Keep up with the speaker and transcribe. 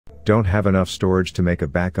Don't have enough storage to make a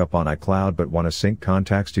backup on iCloud but want to sync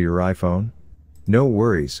contacts to your iPhone? No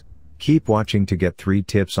worries. Keep watching to get 3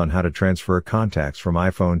 tips on how to transfer contacts from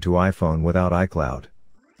iPhone to iPhone without iCloud.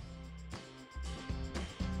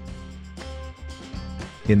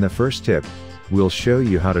 In the first tip, we'll show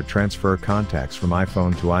you how to transfer contacts from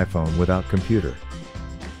iPhone to iPhone without computer.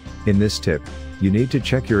 In this tip, you need to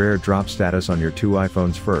check your AirDrop status on your 2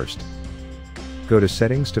 iPhones first. Go to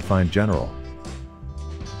Settings to find General.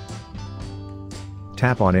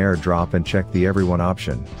 Tap on AirDrop and check the Everyone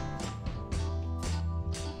option.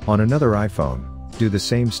 On another iPhone, do the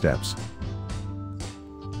same steps.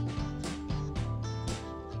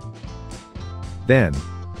 Then,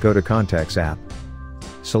 go to Contacts app.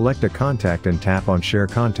 Select a contact and tap on Share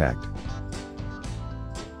Contact.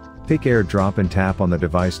 Pick AirDrop and tap on the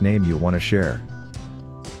device name you want to share.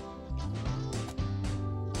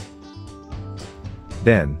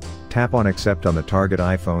 Then, tap on Accept on the target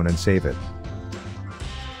iPhone and save it.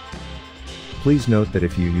 Please note that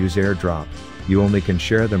if you use AirDrop, you only can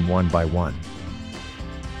share them one by one.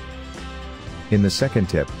 In the second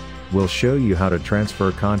tip, we'll show you how to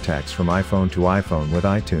transfer contacts from iPhone to iPhone with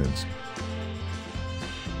iTunes.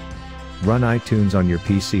 Run iTunes on your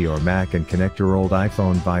PC or Mac and connect your old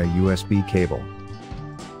iPhone via USB cable.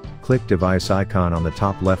 Click device icon on the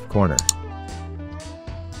top left corner.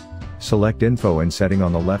 Select Info and Setting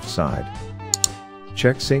on the left side.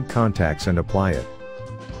 Check Sync Contacts and apply it.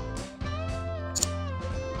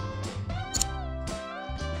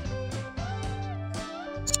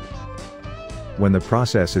 When the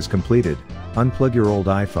process is completed, unplug your old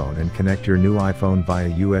iPhone and connect your new iPhone via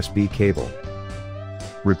USB cable.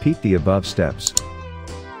 Repeat the above steps.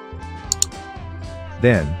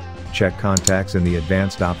 Then, check Contacts in the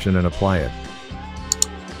Advanced option and apply it.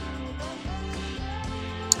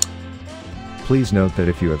 Please note that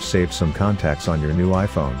if you have saved some contacts on your new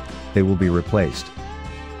iPhone, they will be replaced.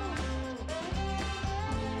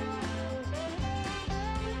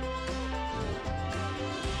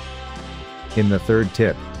 In the third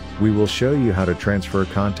tip, we will show you how to transfer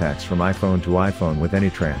contacts from iPhone to iPhone with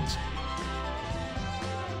AnyTrans.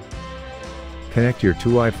 Connect your 2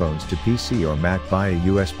 iPhones to PC or Mac via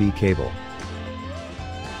USB cable.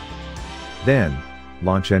 Then,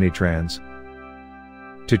 launch AnyTrans.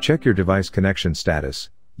 To check your device connection status,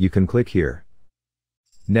 you can click here.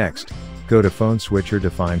 Next, go to Phone Switcher to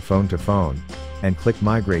find Phone to Phone, and click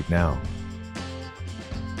Migrate Now.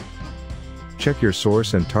 Check your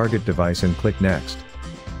source and target device and click Next.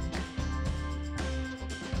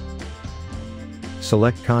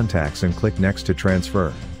 Select Contacts and click Next to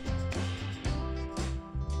transfer.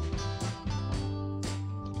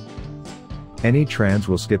 AnyTrans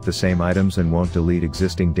will skip the same items and won't delete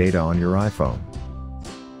existing data on your iPhone.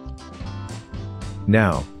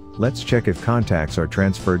 Now, let's check if contacts are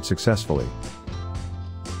transferred successfully.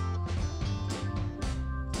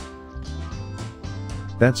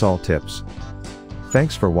 That's all tips.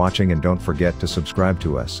 Thanks for watching and don't forget to subscribe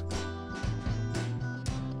to us.